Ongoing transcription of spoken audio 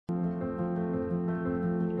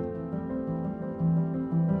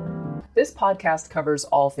This podcast covers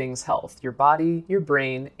all things health, your body, your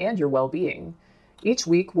brain, and your well-being. Each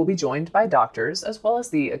week, we'll be joined by doctors, as well as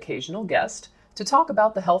the occasional guest, to talk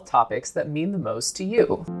about the health topics that mean the most to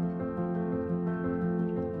you.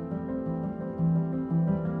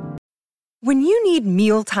 When you need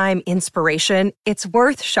mealtime inspiration, it's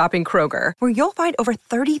worth shopping Kroger, where you'll find over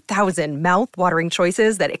 30,000 mouth-watering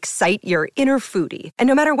choices that excite your inner foodie. And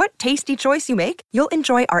no matter what tasty choice you make, you'll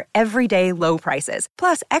enjoy our everyday low prices,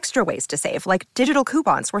 plus extra ways to save, like digital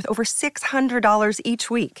coupons worth over $600 each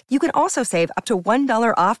week. You can also save up to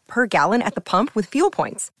 $1 off per gallon at the pump with fuel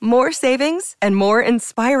points. More savings and more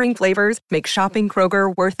inspiring flavors make shopping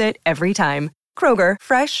Kroger worth it every time. Kroger,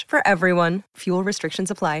 fresh for everyone. Fuel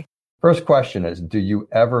restrictions apply. First question is, do you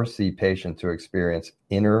ever see patients who experience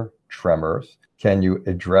inner tremors? Can you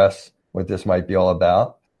address what this might be all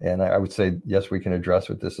about? And I would say, yes, we can address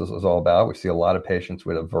what this is all about. We see a lot of patients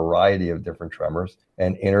with a variety of different tremors,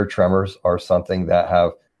 and inner tremors are something that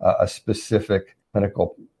have a specific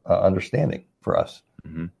clinical understanding for us.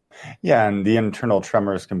 Mm-hmm. Yeah, and the internal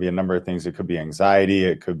tremors can be a number of things. It could be anxiety.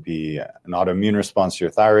 It could be an autoimmune response to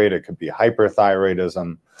your thyroid. It could be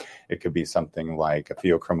hyperthyroidism. It could be something like a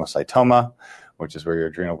pheochromocytoma, which is where your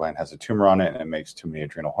adrenal gland has a tumor on it and it makes too many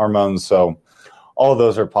adrenal hormones. So all of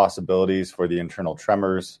those are possibilities for the internal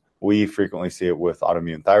tremors. We frequently see it with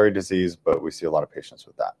autoimmune thyroid disease, but we see a lot of patients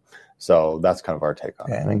with that. So that's kind of our take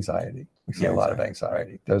on it. And anxiety. We see a lot of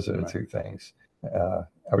anxiety. Those are the two things.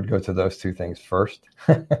 I would go to those two things first.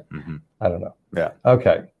 Mm-hmm. I don't know. Yeah.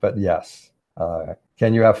 Okay. But yes.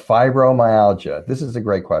 Can you have fibromyalgia? This is a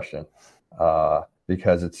great question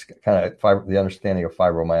because it's kind of the understanding of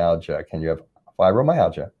fibromyalgia. Can you have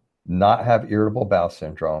fibromyalgia, not have irritable bowel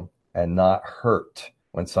syndrome, and not hurt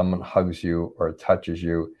when someone hugs you or touches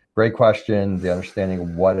you? Great question. The understanding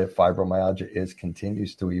of what fibromyalgia is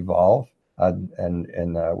continues to evolve.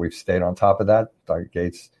 And we've stayed on top of that. Dr.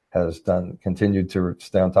 Gates has continued to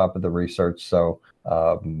stay on top of the research. So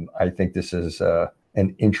I think this is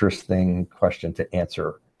an interesting question to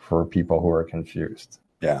answer for people who are confused.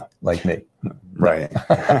 Yeah. Like me. Right.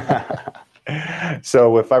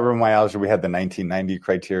 So with fibromyalgia, we had the 1990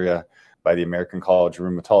 criteria by the American College of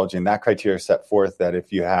Rheumatology. And that criteria set forth that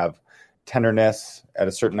if you have tenderness at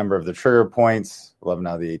a certain number of the trigger points, 11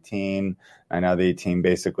 out of the 18, 9 out of the 18,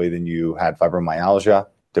 basically, then you had fibromyalgia.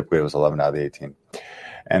 Typically, it was 11 out of the 18.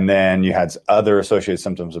 And then you had other associated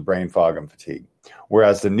symptoms of brain fog and fatigue.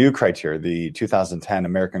 Whereas the new criteria, the 2010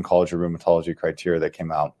 American College of Rheumatology criteria that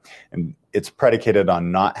came out, and it's predicated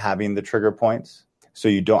on not having the trigger points. So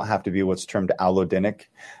you don't have to be what's termed allodinic.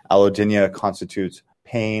 Allodynia constitutes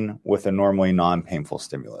pain with a normally non-painful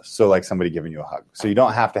stimulus. So like somebody giving you a hug. So you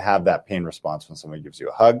don't have to have that pain response when somebody gives you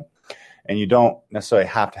a hug. And you don't necessarily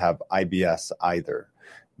have to have IBS either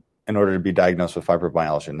in order to be diagnosed with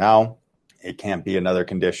fibromyalgia. Now, it can't be another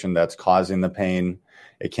condition that's causing the pain.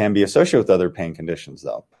 It can be associated with other pain conditions,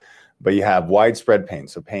 though. But you have widespread pain,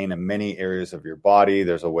 so pain in many areas of your body.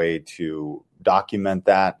 There's a way to document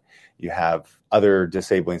that. You have other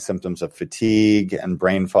disabling symptoms of fatigue and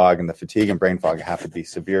brain fog, and the fatigue and brain fog have to be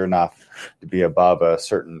severe enough to be above a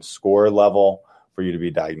certain score level for you to be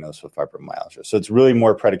diagnosed with fibromyalgia. So it's really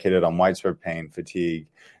more predicated on widespread pain, fatigue,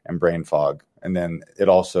 and brain fog. And then it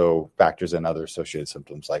also factors in other associated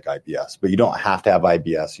symptoms like IBS. But you don't have to have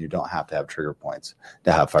IBS. You don't have to have trigger points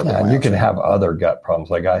to have fibromyalgia. Yeah, and you can have other gut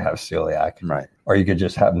problems, like I have celiac. Right. Or you could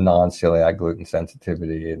just have non-celiac gluten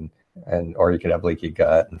sensitivity, and or you could have leaky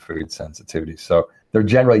gut and food sensitivity. So there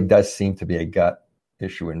generally does seem to be a gut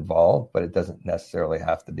issue involved, but it doesn't necessarily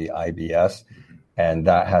have to be IBS. And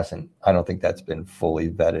I don't think that's been fully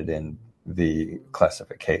vetted in the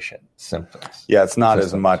classification symptoms. Yeah, it's not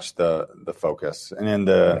as much the focus. And in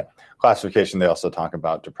the classification, they also talk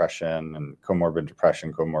about depression and comorbid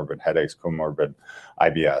depression, comorbid headaches, comorbid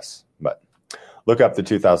IBS. But look up the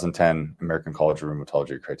 2010 American College of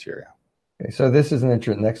Rheumatology criteria. Okay, so this is an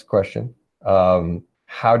interesting next question.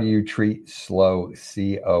 How do you treat slow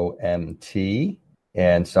COMT?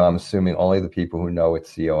 And so I'm assuming only the people who know what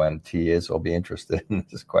COMT is will be interested in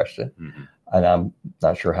this question. Mm-hmm. And I'm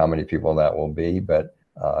not sure how many people that will be, but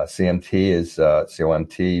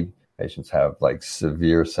COMT patients have like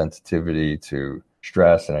severe sensitivity to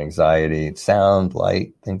stress and anxiety, sound,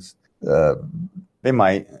 light, things. They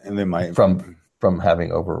might from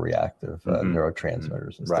having overreactive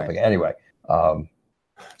neurotransmitters and stuff like that. Anyway,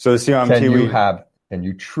 so the COMT can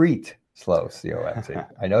you treat slow COMT?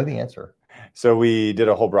 I know the answer. So we did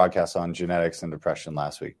a whole broadcast on genetics and depression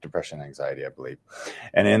last week, depression and anxiety, I believe.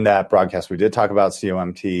 And in that broadcast, we did talk about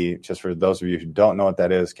COMT. Just for those of you who don't know what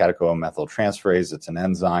that is, catechomethyltransferase. It's an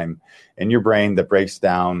enzyme in your brain that breaks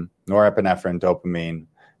down norepinephrine, dopamine,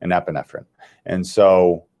 and epinephrine. And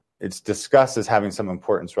so it's discussed as having some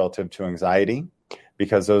importance relative to anxiety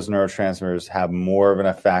because those neurotransmitters have more of an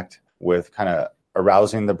effect with kind of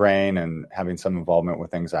arousing the brain and having some involvement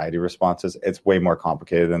with anxiety responses. It's way more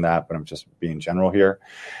complicated than that, but I'm just being general here.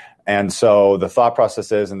 And so the thought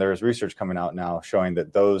process is, and there's research coming out now showing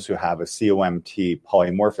that those who have a COMT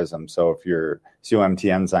polymorphism, so if your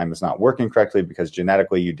COMT enzyme is not working correctly because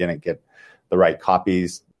genetically you didn't get the right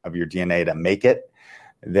copies of your DNA to make it,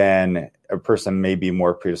 then a person may be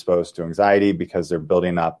more predisposed to anxiety because they're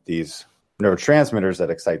building up these neurotransmitters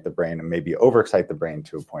that excite the brain and maybe overexcite the brain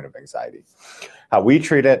to a point of anxiety. How we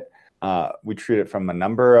treat it from a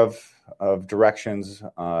number of directions.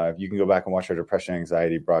 You can go back and watch our depression and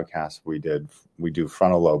anxiety broadcast. We do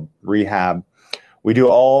frontal lobe rehab. Let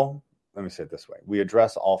me say it this way. We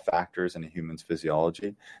address all factors in a human's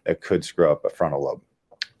physiology that could screw up a frontal lobe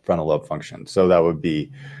function. So that would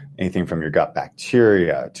be anything from your gut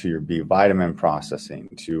bacteria to your B vitamin processing,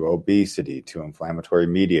 to obesity, to inflammatory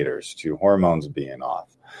mediators, to hormones being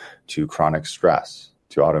off, to chronic stress,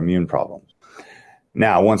 to autoimmune problems.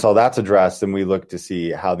 Now, once all that's addressed, then we look to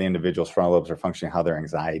see how the individual's frontal lobes are functioning, how their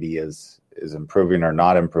anxiety is improving or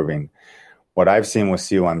not improving. What I've seen with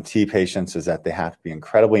COMT patients is that they have to be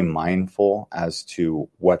incredibly mindful as to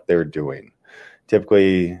what they're doing.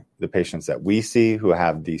 Typically, the patients that we see who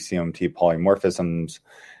have the COMT polymorphisms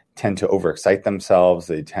tend to overexcite themselves.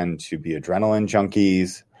 They tend to be adrenaline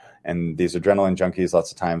junkies. And these adrenaline junkies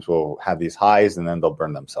lots of times will have these highs and then they'll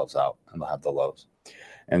burn themselves out and they'll have the lows.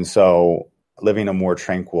 And so living a more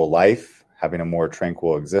tranquil life, having a more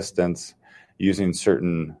tranquil existence, using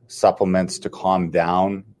certain supplements to calm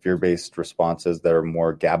down fear-based responses that are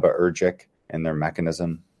more GABAergic in their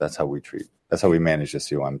mechanism. That's how we manage the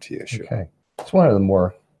COMT issue. Okay. It's one of the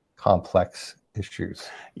more complex issues.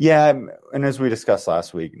 Yeah. And as we discussed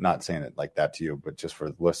last week, not saying it like that to you, but just for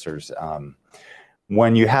the listeners,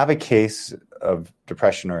 when you have a case of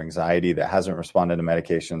depression or anxiety that hasn't responded to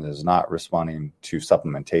medications, is not responding to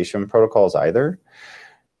supplementation protocols either,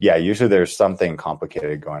 yeah, usually there's something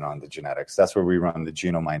complicated going on in the genetics. That's where we run the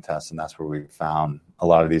Genomind test, and that's where we found a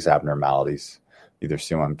lot of these abnormalities, either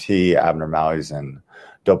COMT, abnormalities in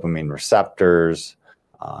dopamine receptors,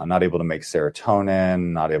 not able to make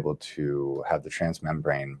serotonin, not able to have the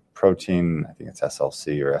transmembrane protein, I think it's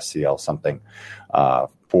SLC or SCL something,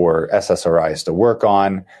 for SSRIs to work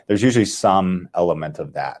on. There's usually some element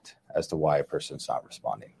of that as to why a person's not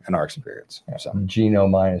responding in our experience. So.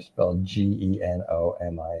 Genomind is spelled GENOMIND.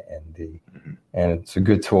 Mm-hmm. And it's a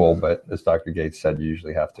good tool, but as Dr. Gates said, you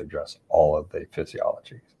usually have to address all of the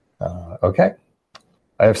physiology. Okay.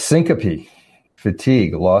 I have syncope,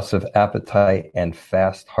 fatigue, loss of appetite, and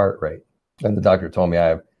fast heart rate. And the doctor told me I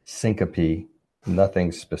have syncope,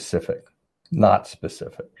 nothing specific, not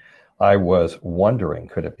specific. I was wondering,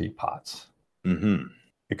 could it be POTS? Mm-hmm.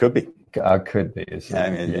 It could be. Could be. It's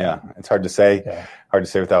hard to say. Yeah. Hard to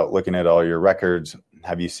say without looking at all your records.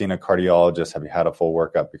 Have you seen a cardiologist? Have you had a full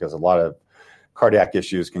workup? Because a lot of cardiac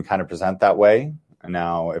issues can kind of present that way. And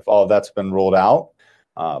now, if all of that's been ruled out,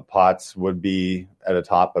 POTS would be at the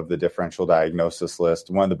top of the differential diagnosis list.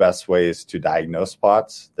 One of the best ways to diagnose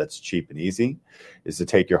POTS that's cheap and easy is to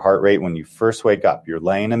take your heart rate when you first wake up. You're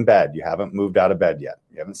laying in bed. You haven't moved out of bed yet.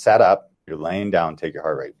 You haven't sat up. You're laying down. Take your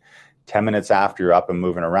heart rate. 10 minutes after, you're up and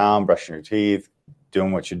moving around, brushing your teeth,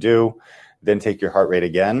 doing what you do. Then take your heart rate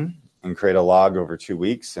again and create a log over 2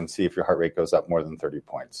 weeks and see if your heart rate goes up more than 30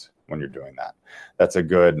 points when you're doing that. That's a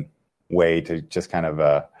good way to just kind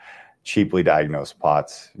of cheaply diagnose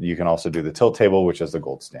POTS. You can also do the tilt table, which is the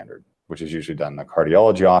gold standard, which is usually done in a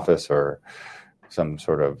cardiology office or some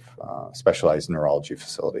sort of specialized neurology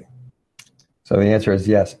facility. So the answer is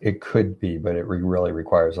yes, it could be, but it really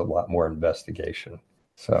requires a lot more investigation.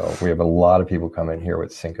 So we have a lot of people come in here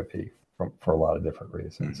with syncope for a lot of different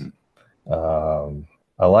reasons. Mm-hmm.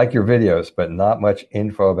 I like your videos, but not much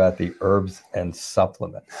info about the herbs and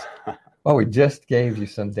supplements. Well, we just gave you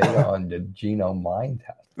some data on the Genomind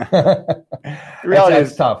test. The reality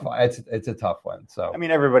is tough. It's a tough one. So I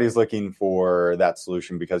mean, everybody's looking for that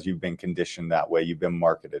solution because you've been conditioned that way. You've been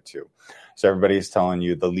marketed to. So everybody's telling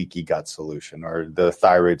you the leaky gut solution or the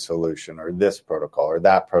thyroid solution or this protocol or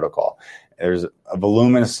that protocol. There's a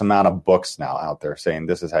voluminous amount of books now out there saying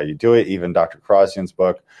this is how you do it. Even Dr. Krosian's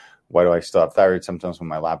book, Why Do I Still Have Thyroid Symptoms When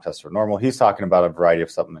My Lab Tests Are Normal? He's talking about a variety of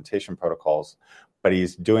supplementation protocols, but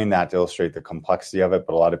he's doing that to illustrate the complexity of it.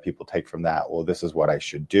 But a lot of people take from that, well, this is what I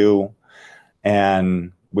should do.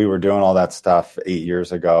 And we were doing all that stuff 8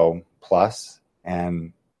 years ago plus,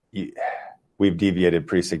 and we we've deviated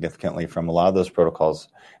pretty significantly from a lot of those protocols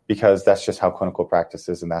because that's just how clinical practice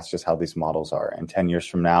is, and that's just how these models are. And 10 years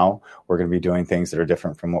from now, we're going to be doing things that are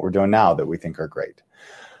different from what we're doing now that we think are great.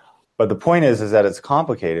 But the point is that it's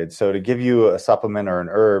complicated. So to give you a supplement or an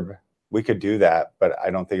herb, we could do that, but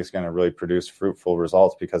I don't think it's going to really produce fruitful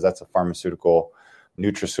results because that's a pharmaceutical,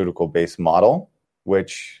 nutraceutical-based model,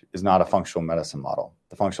 which is not a functional medicine model.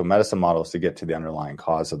 The functional medicine model is to get to the underlying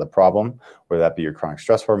cause of the problem, whether that be your chronic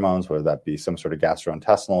stress hormones, whether that be some sort of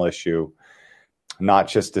gastrointestinal issue, not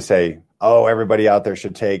just to say, oh, everybody out there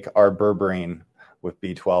should take our berberine with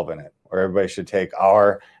B12 in it, or everybody should take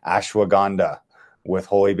our ashwagandha with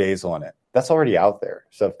holy basil in it. That's already out there.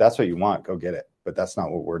 So if that's what you want, go get it. But that's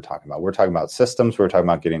not what we're talking about. We're talking about systems. We're talking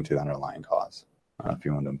about getting to the underlying cause. I don't know if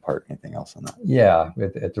you want to impart anything else on that. Yeah,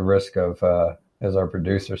 at the risk of, as our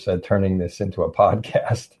producer said, turning this into a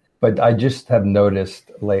podcast. But I just have noticed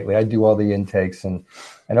lately, I do all the intakes, and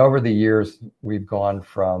over the years, we've gone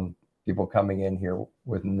from people coming in here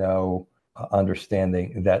with no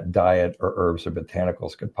understanding that diet or herbs or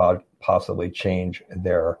botanicals could possibly change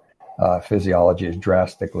their physiology as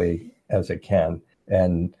drastically as it can,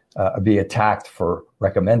 and be attacked for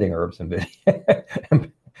recommending herbs and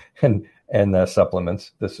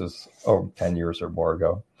supplements. This is 10 years or more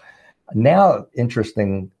ago. Now,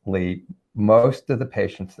 interestingly, most of the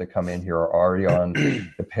patients that come in here are already on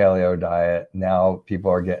the paleo diet. Now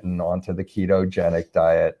people are getting onto the ketogenic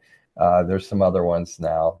diet. There's some other ones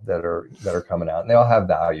now that are coming out, and they all have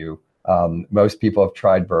value. Most people have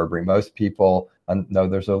tried berberine. Most people know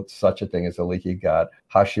there's such a thing as a leaky gut.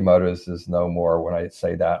 Hashimoto's is no more. When I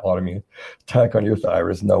say that, autoimmune attack on your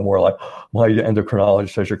thyroid is no more like, my endocrinologist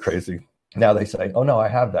says you're crazy. Now they say, oh no, I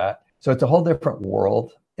have that. So it's a whole different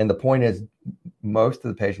world. And the point is, most of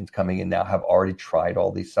the patients coming in now have already tried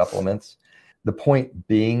all these supplements. The point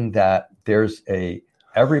being that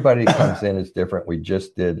everybody that comes in is different. We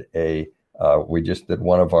just did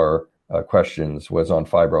one of our questions was on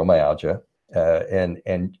fibromyalgia,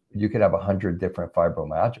 and you could have 100 different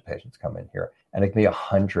fibromyalgia patients come in here, and it can be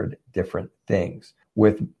 100 different things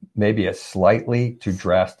with maybe a slightly to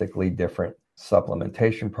drastically different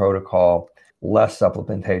supplementation protocol. Less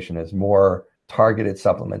supplementation is more. Targeted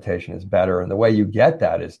supplementation is better. And the way you get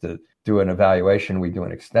that is to do an evaluation. We do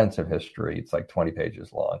an extensive history. It's like 20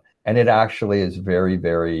 pages long. And it actually is very,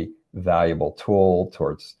 very valuable tool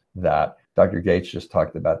towards that. Dr. Gates just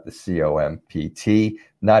talked about the COMPT.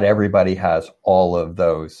 Not everybody has all of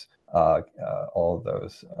those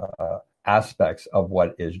aspects of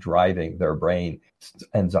what is driving their brain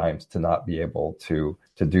enzymes to not be able to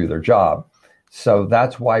do their job. So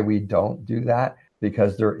that's why we don't do that,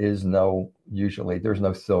 because there's no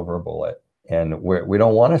silver bullet. And we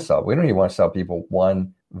don't want to sell. We don't even want to sell people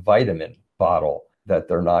one vitamin bottle that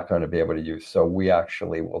they're not going to be able to use. So we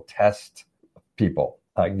actually will test people.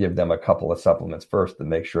 Give them a couple of supplements first to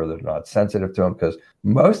make sure they're not sensitive to them, because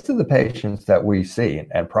most of the patients that we see,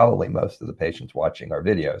 and probably most of the patients watching our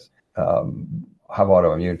videos, have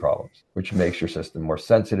autoimmune problems, which makes your system more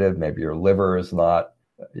sensitive. Maybe your liver is not,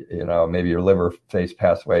 maybe your liver phase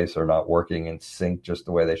pathways are not working in sync just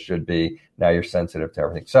the way they should be. Now you're sensitive to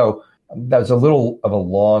everything. So that's a little of a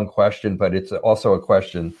long question, but it's also a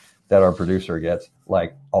question that our producer gets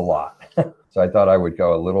like a lot. So I thought I would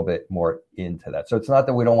go a little bit more into that. So it's not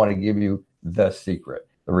that we don't want to give you the secret.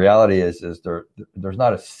 The reality is there's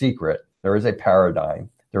not a secret. There is a paradigm.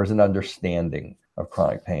 There is an understanding of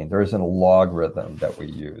chronic pain. There isn't a logarithm that we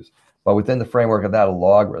use. But within the framework of that, a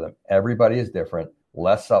logarithm, everybody is different.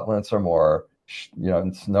 Less supplements or more,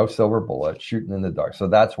 it's no silver bullet, shooting in the dark. So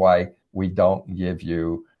that's why we don't give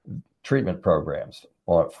you treatment programs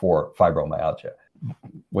for fibromyalgia.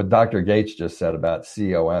 What Dr. Gates just said about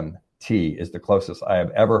COMT is the closest I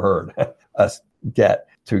have ever heard us get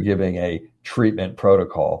to giving a treatment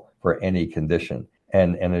protocol for any condition.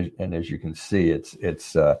 And as you can see, it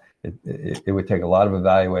would take a lot of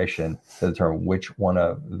evaluation to determine which one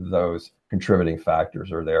of those contributing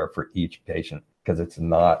factors are there for each patient, because it's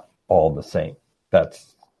not all the same.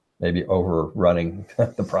 That's maybe overrunning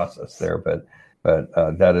the process there, but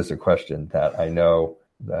that is a question that I know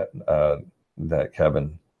that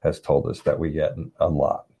Kevin has told us that we get a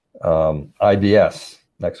lot. IBS,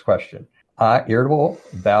 next question. Irritable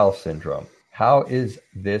bowel syndrome. How is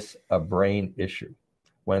this a brain issue?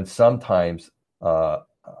 When in times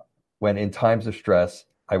of stress,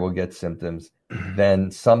 I will get symptoms.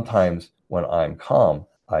 Then sometimes when I'm calm,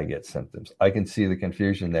 I get symptoms. I can see the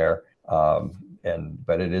confusion there,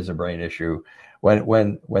 but it is a brain issue.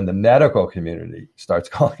 When the medical community starts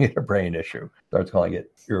calling it a brain issue, starts calling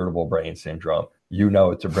it irritable brain syndrome,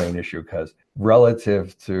 it's a brain issue, because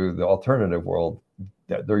relative to the alternative world,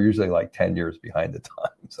 they're usually like 10 years behind the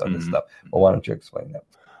times on this stuff. Well, why don't you explain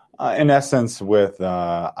that? In essence, with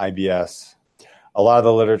IBS, a lot of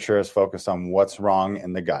the literature is focused on what's wrong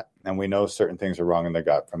in the gut. And we know certain things are wrong in the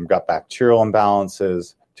gut, from gut bacterial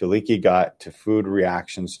imbalances to leaky gut to food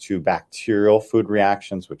reactions to bacterial food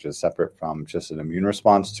reactions, which is separate from just an immune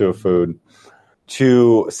response to a food,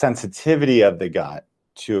 to sensitivity of the gut,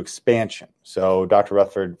 to expansion. So Dr.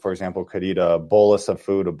 Rutherford, for example, could eat a bolus of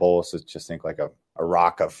food. A bolus is just think like a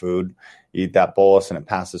rock of food. You eat that bolus and it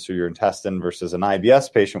passes through your intestine, versus an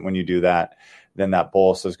IBS patient, when you do that, then that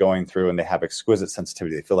bolus is going through and they have exquisite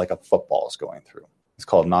sensitivity. They feel like a football is going through. It's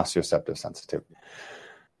called nociceptive sensitivity.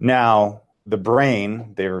 Now, the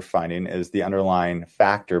brain, they were finding, is the underlying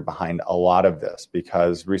factor behind a lot of this,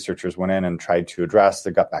 because researchers went in and tried to address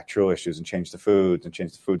the gut bacterial issues and change the foods and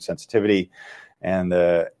change the food sensitivity and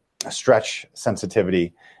the stretch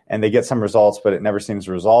sensitivity. And they get some results, but it never seems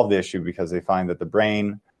to resolve the issue, because they find that the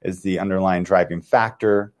brain is the underlying driving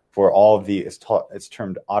factor for all of the, it's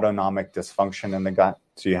termed autonomic dysfunction in the gut.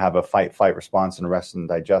 So you have a fight, flight response and a rest and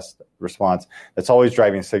digest response that's always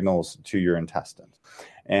driving signals to your intestines.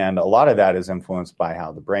 And a lot of that is influenced by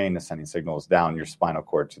how the brain is sending signals down your spinal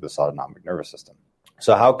cord to the autonomic nervous system.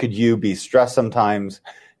 So how could you be stressed sometimes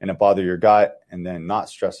and it bother your gut, and then not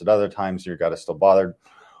stressed at other times, your gut is still bothered?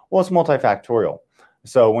 Well, it's multifactorial.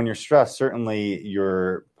 So when you're stressed, certainly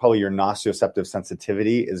your nociceptive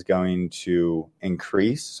sensitivity is going to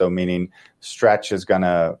increase. So meaning stretch is going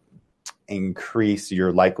to increase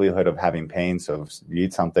your likelihood of having pain. So if you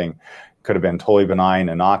eat something, could have been totally benign,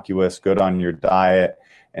 innocuous, good on your diet,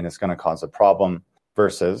 and it's going to cause a problem,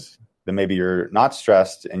 versus then maybe you're not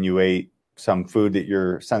stressed and you ate some food that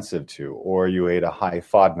you're sensitive to, or you ate a high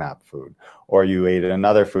FODMAP food, or you ate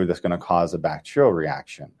another food that's going to cause a bacterial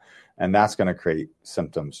reaction. And that's going to create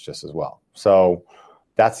symptoms just as well. So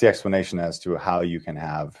that's the explanation as to how you can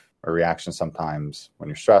have a reaction sometimes when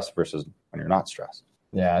you're stressed versus when you're not stressed.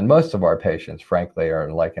 Yeah, and most of our patients, frankly,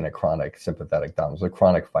 are like in a chronic sympathetic dominance, a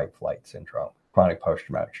chronic fight-flight syndrome, chronic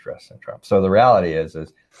post-traumatic stress syndrome. So the reality is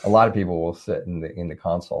a lot of people will sit in the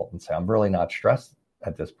consult and say, I'm really not stressed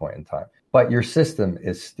at this point in time. But your system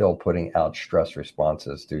is still putting out stress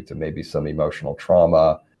responses due to maybe some emotional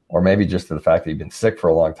trauma, or maybe just to the fact that you've been sick for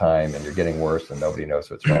a long time and you're getting worse and nobody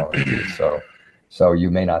knows what's wrong with you. So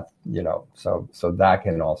you may not, so that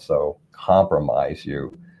can also compromise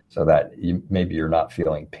you, so that maybe you're not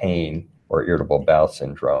feeling pain or irritable bowel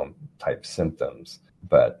syndrome type symptoms,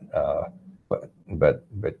 that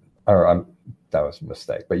was a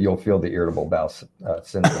mistake. But you'll feel the irritable bowel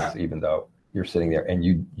symptoms even though you're sitting there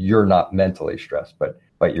and you're not mentally stressed,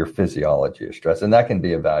 but your physiology is stressed, and that can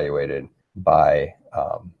be evaluated by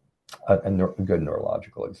a good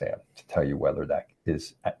neurological exam to tell you whether that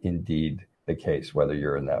is indeed the case, whether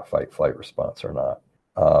you're in that fight-flight response or not.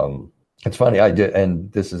 It's funny, I did,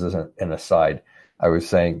 and this is an aside, I was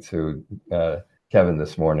saying to Kevin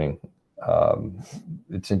this morning,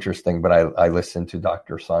 it's interesting, but I listened to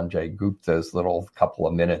Dr. Sanjay Gupta's little couple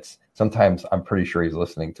of minutes. Sometimes I'm pretty sure he's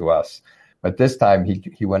listening to us, but this time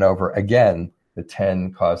he went over again the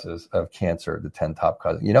 10 causes of cancer, the 10 top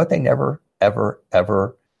causes. You know what they never, ever,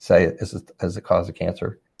 ever say as a cause of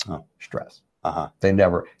cancer? Oh. Stress. Uh-huh. They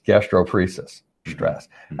never, gastroparesis, stress.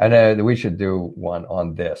 Mm-hmm. And we should do one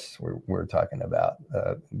on this. We're talking about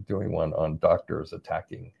doing one on doctors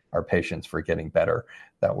attacking our patients for getting better.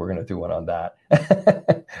 That we're going to do one on that.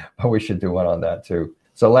 But we should do one on that too.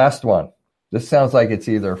 So last one. This sounds like it's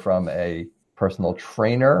either from a personal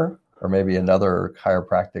trainer or maybe another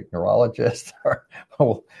chiropractic neurologist,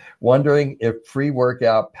 wondering if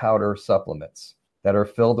pre-workout powder supplements that are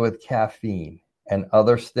filled with caffeine and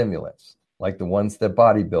other stimulants, like the ones that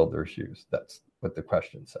bodybuilders use, that's what the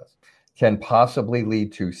question says, can possibly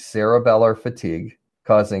lead to cerebellar fatigue,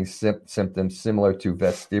 causing symptoms similar to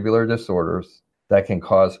vestibular disorders that can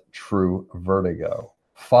cause true vertigo,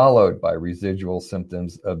 followed by residual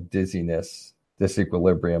symptoms of dizziness,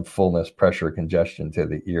 disequilibrium, fullness, pressure, congestion to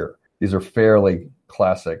the ear. These are fairly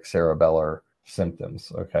classic cerebellar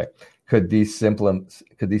symptoms. Okay, could these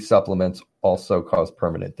supplements also cause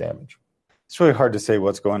permanent damage? It's really hard to say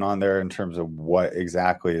what's going on there in terms of what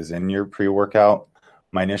exactly is in your pre-workout.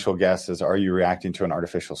 My initial guess is, are you reacting to an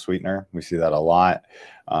artificial sweetener? We see that a lot.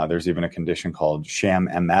 There's even a condition called sham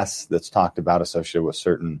MS that's talked about associated with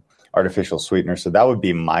certain artificial sweeteners. So that would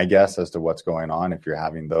be my guess as to what's going on if you're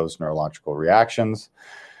having those neurological reactions.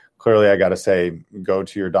 Clearly, I got to say, go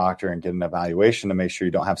to your doctor and get an evaluation to make sure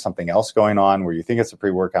you don't have something else going on where you think it's a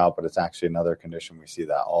pre-workout, but it's actually another condition. We see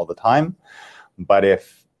that all the time. But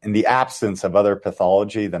if in the absence of other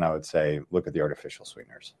pathology, then I would say look at the artificial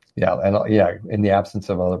sweeteners. Yeah, and in the absence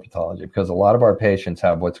of other pathology, because a lot of our patients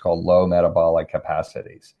have what's called low metabolic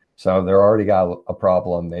capacities. So they're already got a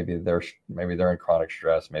problem. Maybe they're in chronic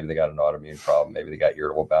stress. Maybe they got an autoimmune problem. Maybe they got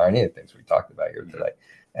irritable bowel. Any of the things we talked about here today,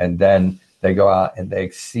 and then they go out and they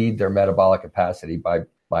exceed their metabolic capacity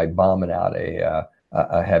by bombing out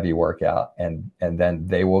a heavy workout, and then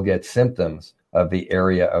they will get symptoms of the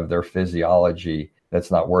area of their physiology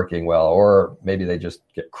that's not working well, or maybe they just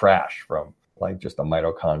get crash from like just a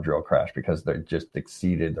mitochondrial crash because they just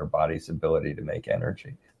exceeded their body's ability to make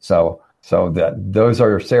energy. So that those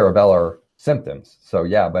are cerebellar symptoms. So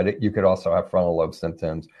yeah, but you could also have frontal lobe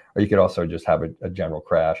symptoms, or you could also just have a general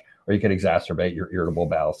crash, or you could exacerbate your irritable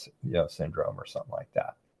bowel syndrome or something like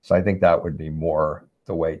that. So I think that would be more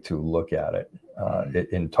the way to look at it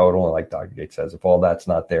in total. And like Dr. Gates says, if all that's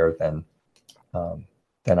not there,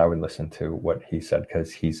 then I would listen to what he said,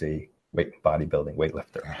 because he's a bodybuilding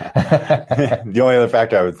weightlifter. The only other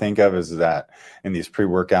factor I would think of is that in these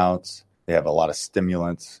pre-workouts, they have a lot of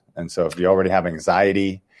stimulants. And so if you already have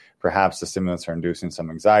anxiety, perhaps the stimulants are inducing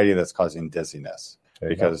some anxiety that's causing dizziness,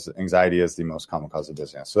 because anxiety is the most common cause of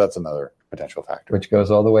dizziness. So that's another potential factor. Which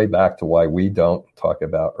goes all the way back to why we don't talk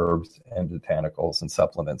about herbs and botanicals and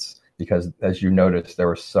supplements, because as you notice, there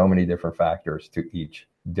are so many different factors to each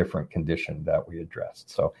different condition that we addressed.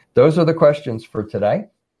 So those are the questions for today.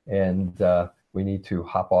 And we need to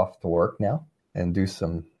hop off to work now and do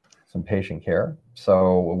some patient care.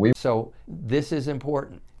 So this is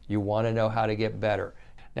important. You want to know how to get better.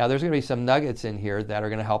 Now, there's going to be some nuggets in here that are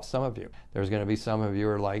going to help some of you. There's going to be some of you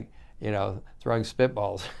who are like, throwing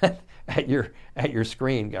spitballs at your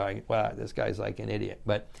screen going, wow, this guy's like an idiot.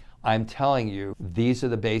 But I'm telling you, these are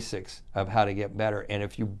the basics of how to get better. And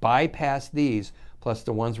if you bypass these, plus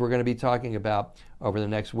the ones we're going to be talking about over the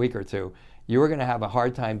next week or two, you are going to have a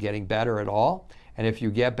hard time getting better at all. And if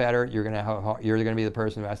you get better, you're going to be the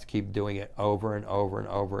person who has to keep doing it over and over and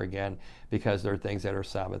over again, because there are things that are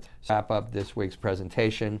sabotaged. Wrap up this week's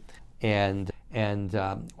presentation, and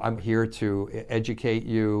I'm here to educate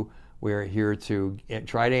you. We're here to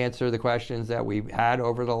try to answer the questions that we've had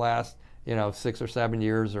over the last 6 or 7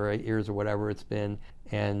 years or 8 years or whatever it's been,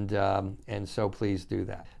 and so please do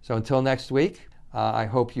that. So until next week. I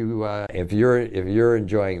hope you. If you're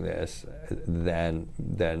enjoying this, then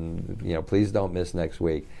please don't miss next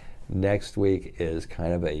week. Next week is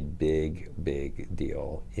kind of a big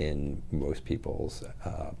deal in most people's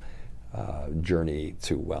journey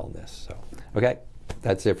to wellness. So, okay,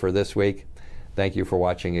 that's it for this week. Thank you for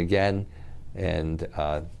watching again, and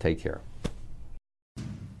take care.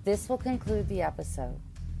 This will conclude the episode.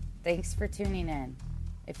 Thanks for tuning in.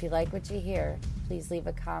 If you like what you hear, please leave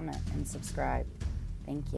a comment and subscribe. Thank you.